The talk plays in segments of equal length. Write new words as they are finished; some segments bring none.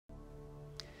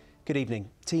Good evening.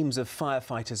 Teams of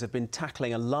firefighters have been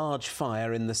tackling a large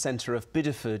fire in the centre of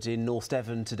Bideford in North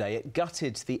Devon today. It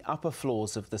gutted the upper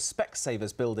floors of the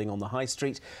Specsavers building on the High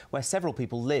Street, where several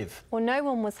people live. Well, no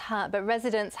one was hurt, but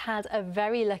residents had a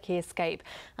very lucky escape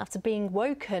after being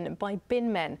woken by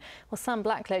bin men. Well, Sam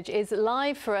Blackledge is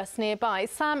live for us nearby.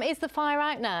 Sam, is the fire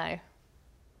out now?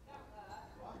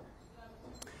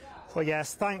 Well,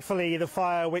 yes, thankfully the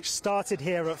fire, which started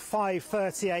here at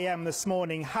 5:30 a.m. this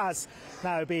morning, has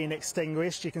now been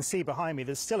extinguished. You can see behind me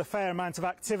there's still a fair amount of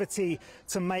activity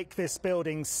to make this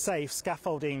building safe,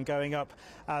 scaffolding going up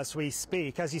as we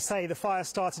speak. As you say, the fire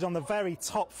started on the very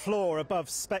top floor above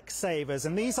Specsavers,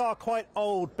 and these are quite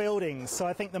old buildings, so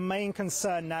I think the main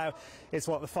concern now is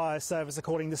what the fire service are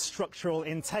calling the structural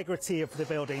integrity of the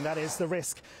building. That is, the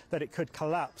risk that it could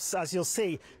collapse. As you'll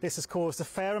see, this has caused a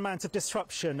fair amount of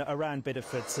disruption around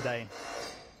Bideford today.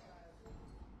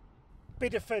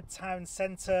 Bideford town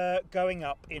centre going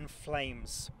up in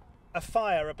flames. A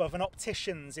fire above an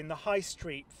optician's in the High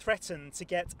Street threatened to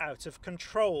get out of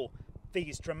control.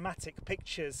 These dramatic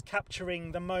pictures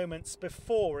capturing the moments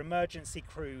before emergency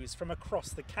crews from across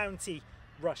the county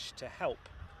rushed to help.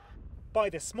 By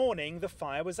this morning, the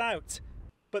fire was out,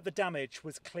 but the damage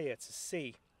was clear to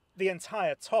see. The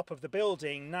entire top of the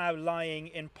building now lying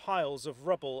in piles of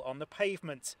rubble on the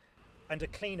pavement, and a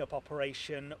clean-up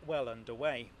operation well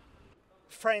underway.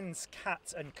 Friends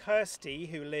Kat and Kirsty,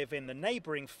 who live in the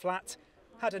neighbouring flat,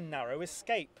 had a narrow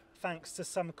escape thanks to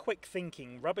some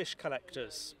quick-thinking rubbish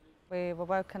collectors. We were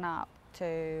woken up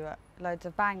to loads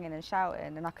of banging and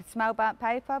shouting, and I could smell burnt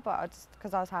paper, but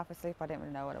because I was half asleep, I didn't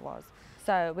really know what it was.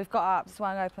 So we've got up,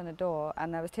 swung open the door,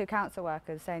 and there was two council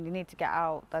workers saying, "You need to get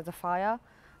out, there's a fire."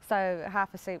 So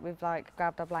half asleep, we've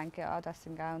grabbed our blanket, our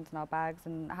dressing gowns and our bags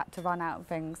and had to run out and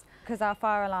things. Because our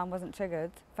fire alarm wasn't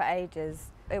triggered for ages,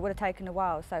 it would have taken a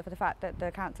while. So for the fact that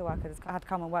the council workers had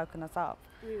come and woken us up,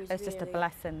 it's just a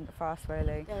blessing for us,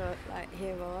 really. They were like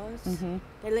heroes.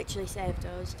 They literally saved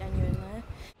us, genuinely.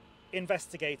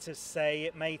 Investigators say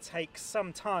it may take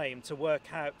some time to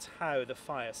work out how the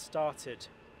fire started.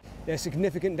 There's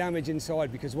significant damage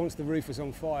inside because once the roof was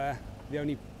on fire, the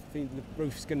only thing the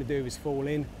roof's going to do is fall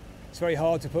in. It's very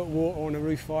hard to put water on a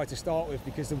roof fire to start with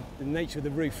because the nature of the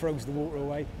roof throws the water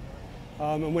away.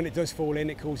 And when it does fall in,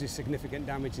 it causes significant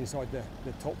damage inside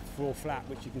the top floor flat,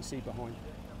 which you can see behind.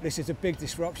 This is a big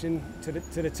disruption to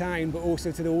the town, but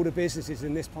also to all the businesses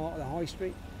in this part of the High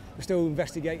Street. We're still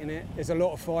investigating it. There's a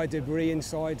lot of fire debris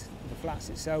inside the flats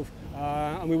itself,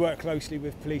 and we work closely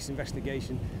with police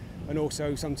investigation and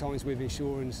also sometimes with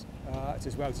insurance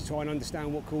as well to try and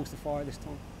understand what caused the fire this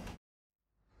time.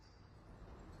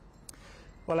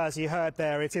 Well, as you heard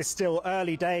there, it is still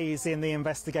early days in the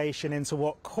investigation into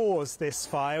what caused this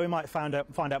fire. We might find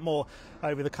out more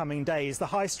over the coming days. The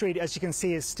High Street, as you can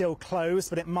see, is still closed,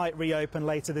 but it might reopen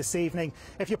later this evening.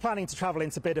 If you're planning to travel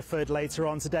into Bideford later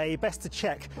on today, best to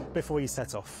check before you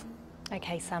set off.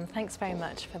 OK, Sam, thanks very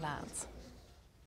much for that.